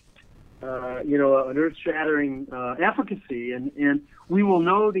 an earth-shattering efficacy, and we will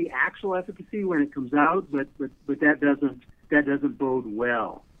know the actual efficacy when it comes out, but that doesn't bode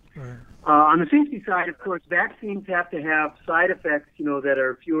well. Right. On the safety side, of course, vaccines have to have side effects, that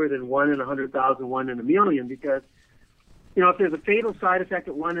are fewer than 1 in 100,000, 1 in a million, because, if there's a fatal side effect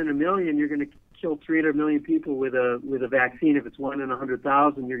at 1 in a million, you're going to kill 300 million people with a vaccine. If it's 1 in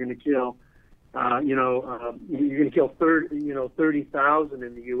 100,000, you're going to kill, you're going to kill 30,000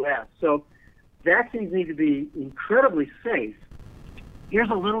 in the U.S. So vaccines need to be incredibly safe. Here's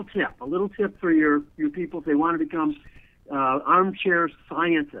a little tip for your people if they want to become armchair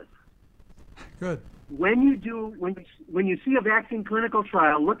scientists. Good. When you see a vaccine clinical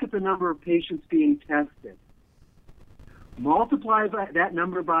trial, look at the number of patients being tested. Multiply that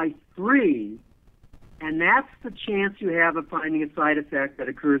number by 3, and that's the chance you have of finding a side effect that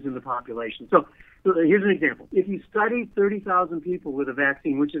occurs in the population. So here's an example. If you study 30,000 people with a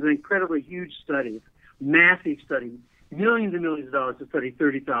vaccine, which is an incredibly huge study, massive study, millions and millions of dollars to study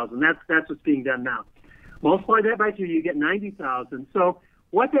 30,000, that's what's being done now. Multiply that by 2, you get 90,000. So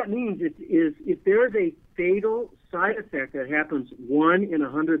what that means is if there is a fatal side effect that happens 1 in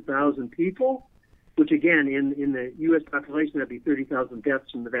 100,000 people, which again, in the U.S. population, that'd be 30,000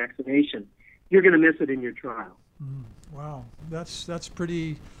 deaths from the vaccination, you're going to miss it in your trial. Wow, that's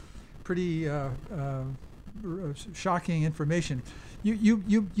pretty shocking information.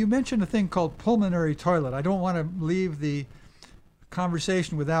 You mentioned a thing called pulmonary toilet. I don't want to leave the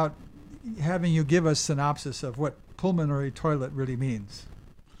conversation without having you give us synopsis of what pulmonary toilet really means,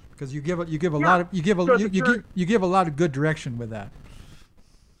 because you give a lot of good direction with that.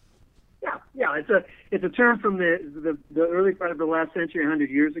 Yeah, it's a term from the early part of the last century, 100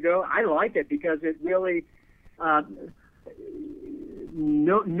 years ago. I like it because it really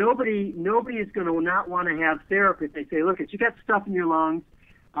nobody is going to not want to have therapy if they say, look, you got stuff in your lungs,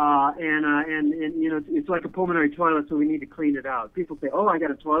 and it's like a pulmonary toilet, so we need to clean it out. People say, oh, I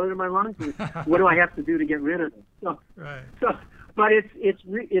got a toilet in my lungs. What do I have to do to get rid of it? But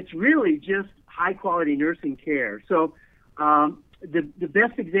it's really just high quality nursing care. So. The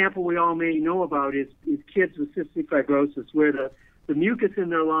best example we all may know about is kids with cystic fibrosis, where the mucus in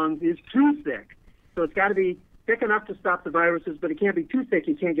their lungs is too thick. So it's got to be thick enough to stop the viruses, but it can't be too thick.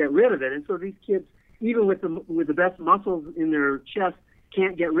 You can't get rid of it. And so these kids, even with the best muscles in their chest,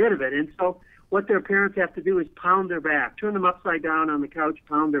 can't get rid of it. And so what their parents have to do is pound their back, turn them upside down on the couch,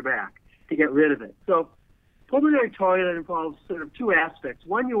 pound their back to get rid of it. So pulmonary toilet involves sort of 2 aspects.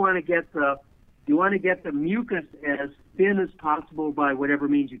 One, you want to get the mucus as thin as possible by whatever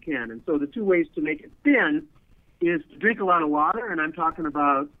means you can. And so the 2 ways to make it thin is to drink a lot of water, and I'm talking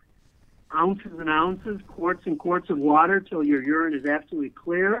about ounces and ounces, quarts and quarts of water till your urine is absolutely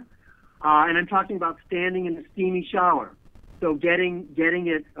clear. And I'm talking about standing in a steamy shower. So getting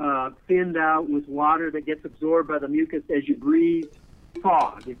it thinned out with water that gets absorbed by the mucus as you breathe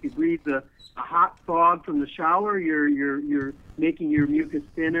fog. If you breathe a hot fog from the shower, you're making your mucus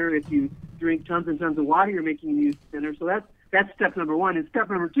thinner. If you drink tons and tons of water, you're making your mucus thinner. So that's step number 1. And step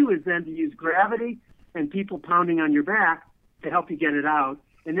number 2 is then to use gravity and people pounding on your back to help you get it out.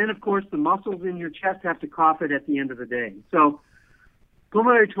 And then, of course, the muscles in your chest have to cough it at the end of the day. So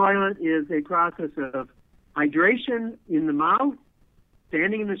pulmonary toilet is a process of hydration in the mouth,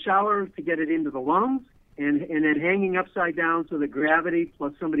 standing in the shower to get it into the lungs, and then hanging upside down so that gravity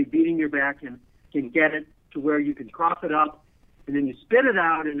plus somebody beating your back can get it to where you can cough it up, and then you spit it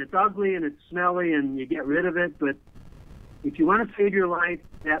out, and it's ugly and it's smelly, and you get rid of it. But if you want to save your life,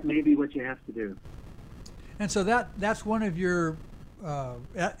 that may be what you have to do. And so that's one of your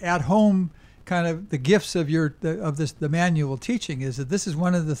at-home kind of the gifts of the manual teaching, is that this is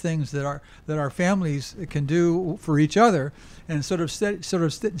one of the things that our families can do for each other, and instead of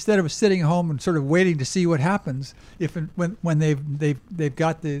sitting home and sort of waiting to see what happens when they've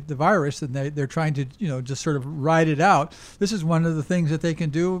got the virus and they're trying to just sort of ride it out. This is one of the things that they can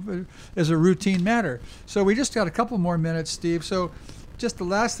do as a routine matter. So we just got a couple more minutes, Steve. So just the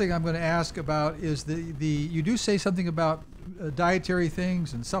last thing I'm going to ask about is you do say something about dietary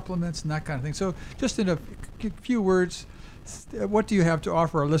things and supplements and that kind of thing. So just in a few words, what do you have to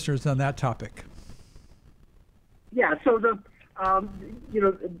offer our listeners on that topic? Yeah, so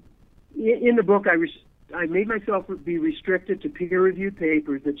in the book I I made myself be restricted to peer-reviewed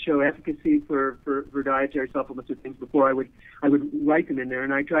papers that show efficacy for dietary supplements or things before I would write them in there,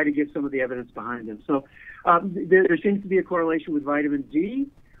 and I try to give some of the evidence behind them. So there seems to be a correlation with vitamin D.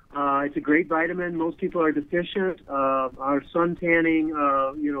 It's a great vitamin. Most people are deficient. Our sun tanning,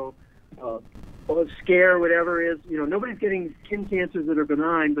 scare, whatever it is, nobody's getting skin cancers that are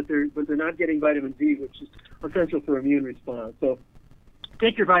benign, but they're not getting vitamin D, which is essential for immune response. So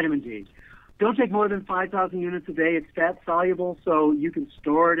take your vitamin D. Don't take more than 5,000 units a day. It's fat soluble, so you can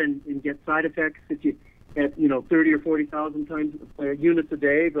store it and get side effects if you at 30 or 40,000 times units a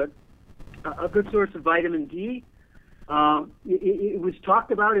day. But a good source of vitamin D. It was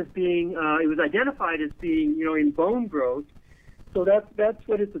talked about as being, it was identified as being, in bone growth. So that's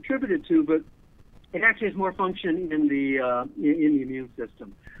what it's attributed to, but it actually has more function in the immune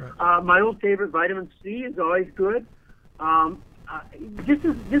system. Right. My old favorite, vitamin C, is always good. This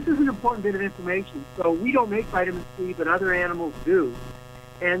is an important bit of information. So we don't make vitamin C, but other animals do.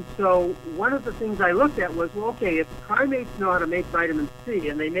 And so one of the things I looked at was, well, okay, if primates know how to make vitamin C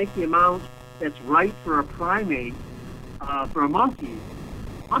and they make the amount that's right for a primate, for a monkey,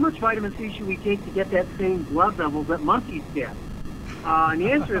 how much vitamin C should we take to get that same blood level that monkeys get? And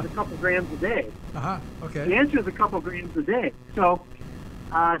the answer is a couple grams a day. Okay. The answer is a couple grams a day. So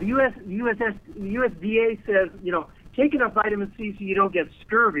the USDA says, take enough vitamin C so you don't get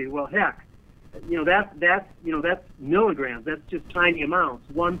scurvy. Well, heck, that's milligrams. That's just tiny amounts.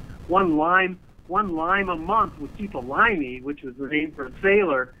 One lime a month would keep a limey, which was the name for a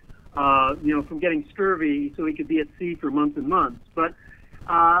sailor, from getting scurvy, so he could be at sea for months and months. But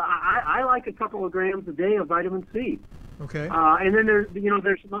I like a couple of grams a day of vitamin C. Okay. And then there's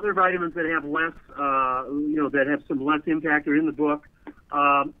some other vitamins that have less, that have some less impact. Are in the book.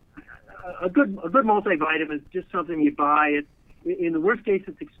 A good multivitamin is just something you buy. In the worst case,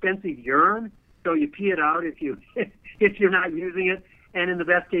 it's expensive urine, so you pee it out if you're not using it. And in the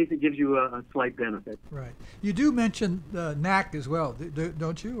best case, it gives you a slight benefit. Right. You do mention NAC as well,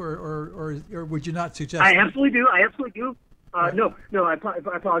 don't you? Or would you not suggest? I absolutely do. Right. No, I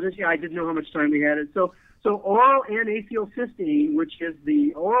apologize. Yeah, I didn't know how much time we had. So oral N-acetylcysteine, which is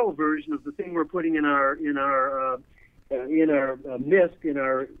the oral version of the thing we're putting in our mist, in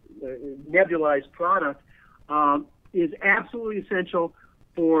our nebulized product, is absolutely essential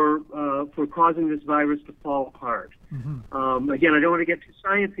for causing this virus to fall apart. Mm-hmm. Again, I don't want to get too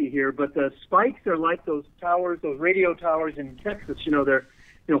sciencey here, but the spikes are like those towers, those radio towers in Texas. They're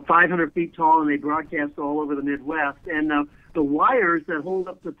 500 feet tall and they broadcast all over the Midwest. And the wires that hold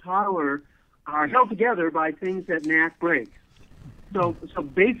up the tower are held together by things that NAC breaks. So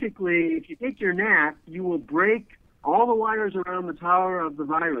basically, if you take your NAC, you will break all the wires around the tower of the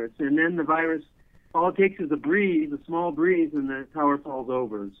virus, and then the virus, all it takes is a small breeze, and the tower falls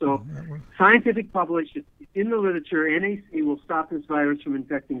over. So scientific published in the literature, NAC will stop this virus from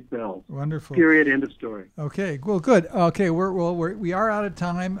infecting cells. Wonderful. Period. End of story. Okay. Well, good. Okay. We are out of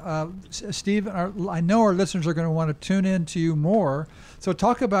time. Steve, I know our listeners are going to want to tune in to you more. So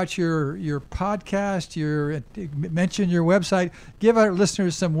talk about your podcast, mention your website. Give our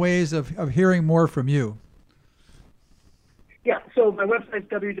listeners some ways of hearing more from you. Yeah, so my website's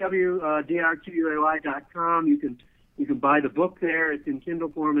www.drqay.com. You can buy the book there. It's in Kindle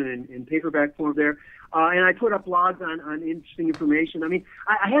form and in paperback form there. And I put up blogs on interesting information. I mean,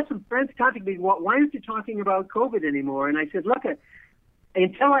 I had some friends contact me, why aren't you talking about COVID anymore? And I said, look,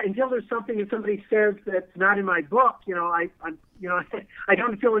 until there's something that somebody says that's not in my book, I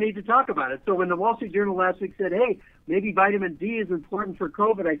don't feel a need to talk about it. So when the Wall Street Journal last week said, hey, maybe vitamin D is important for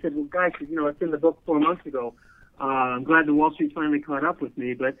COVID, I said, well, guys, it's in the book 4 months ago. I'm glad the Wall Street finally caught up with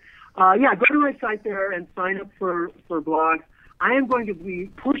me. But, go to my site there and sign up for blogs. I am going to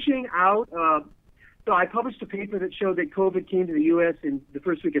be pushing out, so I published a paper that showed that COVID came to the U.S. in the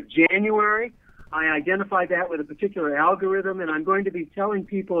first week of January. I identified that with a particular algorithm, and I'm going to be telling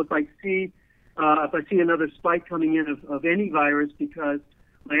people if I see another spike coming in of any virus, because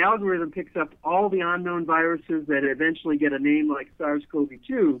my algorithm picks up all the unknown viruses that eventually get a name like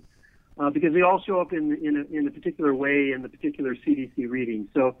SARS-CoV-2. Because they all show up in a particular way in the particular CDC reading.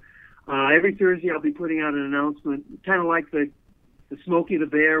 So every Thursday I'll be putting out an announcement, kind of like the Smokey the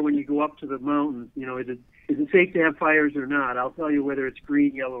Bear when you go up to the mountains. Is it safe to have fires or not? I'll tell you whether it's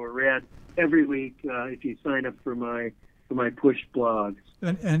green, yellow, or red every week if you sign up for my push blogs.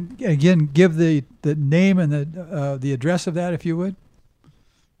 And again, give the name and the address of that, if you would.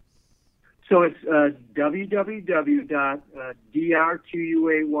 So it's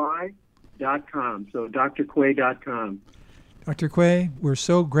www.drqay.com. So drquay.com. Dr. Quay, we're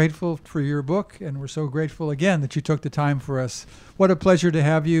so grateful for your book, and we're so grateful again that you took the time for us. What a pleasure to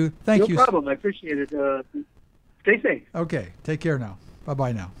have you. Thank you. No problem. I appreciate it. Stay safe. Okay. Take care now.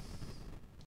 Bye-bye now.